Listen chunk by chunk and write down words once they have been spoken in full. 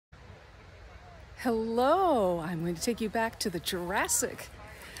Hello, I'm going to take you back to the Jurassic.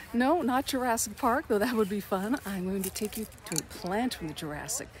 No, not Jurassic Park, though that would be fun. I'm going to take you to a plant from the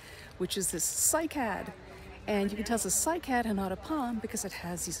Jurassic, which is this cycad. And you can tell it's a cycad and not a palm because it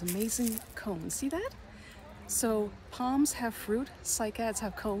has these amazing cones. See that? So palms have fruit, cycads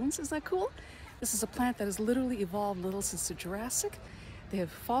have cones. Isn't that cool? This is a plant that has literally evolved little since the Jurassic. They have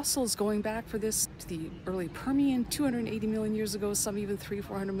fossils going back for this to the early Permian, 280 million years ago, some even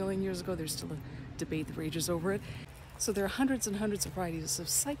 300-400 million years ago. There's still a debate that rages over it. So there are hundreds and hundreds of varieties of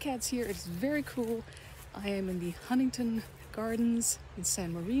cycads here. It's very cool. I am in the Huntington Gardens in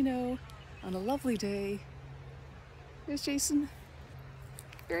San Marino on a lovely day. There's Jason.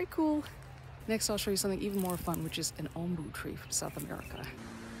 Very cool. Next I'll show you something even more fun, which is an Ombú tree from South America.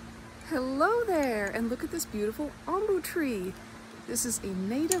 Hello there, and look at this beautiful Ombú tree. This is a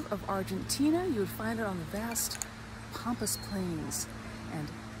native of Argentina. You would find it on the vast pampas plains, and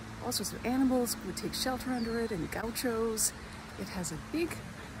all sorts of animals would take shelter under it, and gauchos. It has a big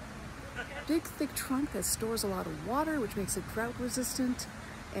thick trunk that stores a lot of water, which makes it drought resistant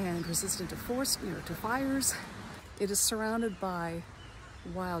and resistant to to fires. It is surrounded by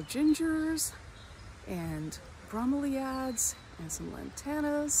wild gingers and bromeliads and some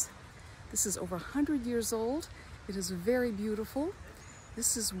lantanas. This is over 100 years old. It is very beautiful.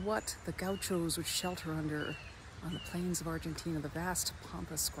 This is what the gauchos would shelter under on the plains of Argentina, the vast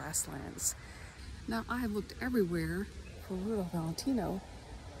pampas grasslands. Now, I have looked everywhere for Rudolph Valentino,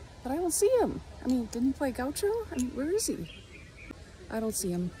 but I don't see him. I mean, didn't he play gaucho? I mean, where is he? I don't see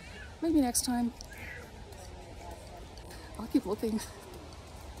him. Maybe next time. I'll keep looking.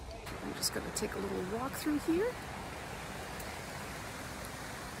 I'm just gonna take a little walk through here.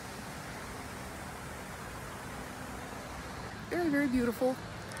 Very, very beautiful.